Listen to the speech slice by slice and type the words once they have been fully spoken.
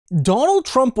Donald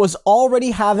Trump was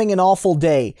already having an awful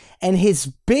day, and his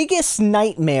biggest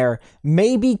nightmare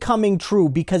may be coming true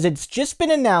because it's just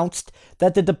been announced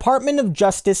that the Department of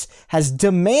Justice has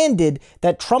demanded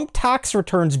that Trump tax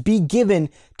returns be given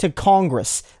to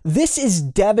Congress. This is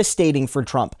devastating for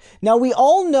Trump. Now, we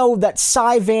all know that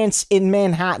Cy Vance in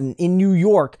Manhattan, in New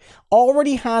York,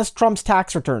 already has Trump's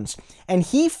tax returns, and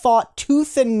he fought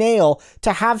tooth and nail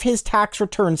to have his tax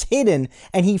returns hidden,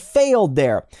 and he failed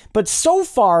there. But so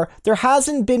far, there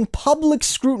hasn't been public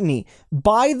scrutiny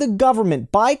by the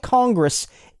government, by Congress,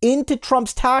 into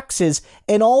Trump's taxes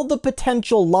and all the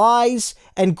potential lies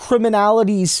and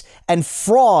criminalities and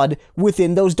fraud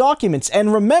within those documents.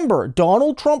 And remember,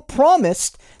 Donald Trump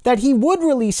promised that he would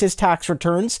release his tax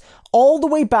returns all the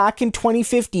way back in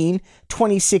 2015,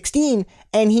 2016,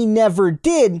 and he never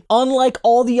did, unlike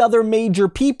all the other major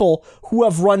people who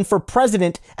have run for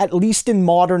president, at least in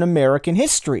modern American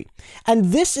history. And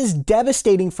this is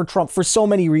devastating for Trump for so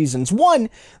many reasons. One,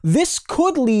 this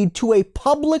could lead to a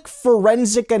public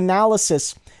forensic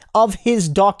analysis of his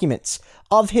documents,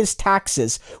 of his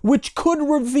taxes, which could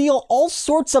reveal all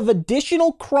sorts of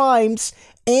additional crimes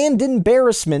and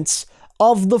embarrassments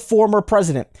of the former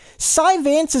president. Cy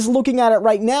Vance is looking at it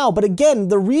right now, but again,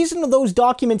 the reason those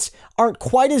documents aren't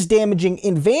quite as damaging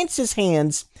in Vance's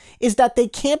hands is that they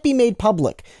can't be made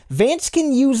public. Vance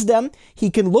can use them. He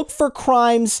can look for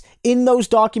crimes in those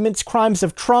documents, crimes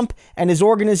of Trump and his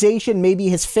organization, maybe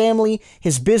his family,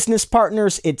 his business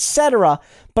partners, etc.,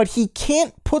 but he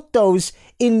can't put those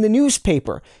in the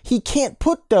newspaper. He can't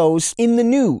put those in the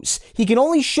news. He can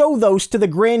only show those to the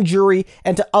grand jury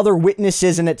and to other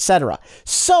witnesses and etc.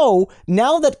 So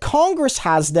now that Congress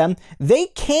has them, they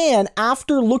can,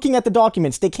 after looking at the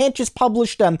documents, they can't just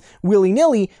publish them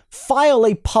willy-nilly, file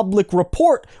a public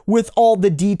report with all the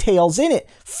details in it,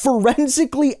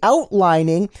 forensically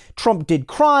outlining Trump did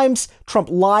crimes, Trump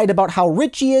lied about how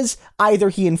rich he is, either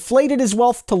he inflated his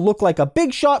wealth to look like a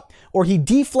big shot, or he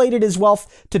deflated his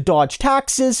wealth to dodge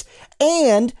taxes,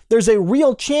 and there's a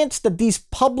real chance that these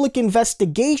public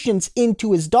investigations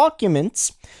into his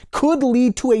documents could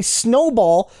lead to a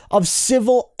snowball of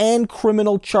civil and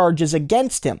criminal charges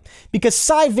against him. Because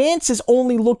Cy Vance is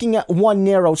only looking at one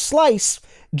narrow slice,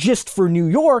 just for New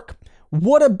York.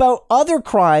 What about other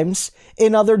crimes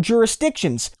in other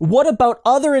jurisdictions? What about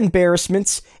other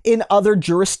embarrassments in other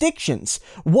jurisdictions?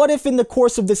 What if in the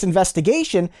course of this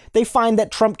investigation, they find that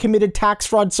Trump committed tax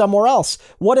fraud somewhere else?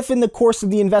 What if in the course of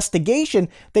the investigation,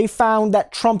 they found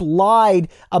that Trump lied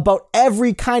about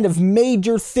every kind of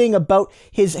major thing about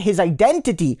his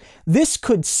identity? This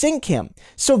could sink him.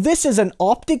 So this is an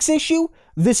optics issue.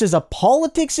 This is a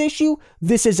politics issue,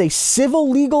 this is a civil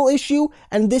legal issue,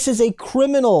 and this is a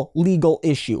criminal legal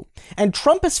issue. And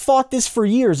Trump has fought this for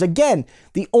years. Again,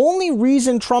 the only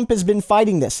reason Trump has been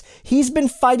fighting this, he's been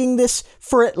fighting this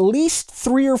for at least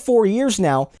 3 or 4 years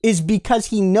now, is because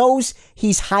he knows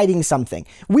he's hiding something.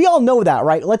 We all know that,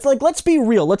 right? Let's be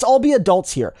real. Let's all be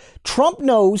adults here. Trump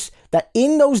knows that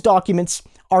in those documents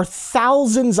are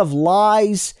thousands of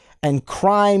lies and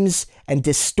crimes and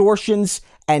distortions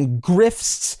and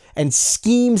grifts and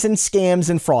schemes and scams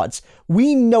and frauds.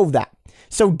 We know that.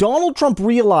 So Donald Trump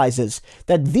realizes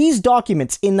that these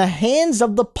documents in the hands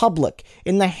of the public,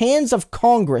 in the hands of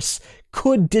Congress,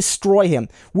 could destroy him.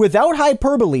 Without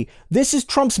hyperbole, this is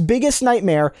Trump's biggest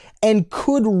nightmare and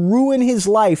could ruin his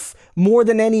life more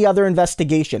than any other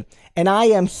investigation. And I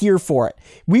am here for it.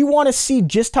 We want to see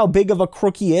just how big of a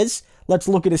crook he is. Let's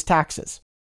look at his taxes.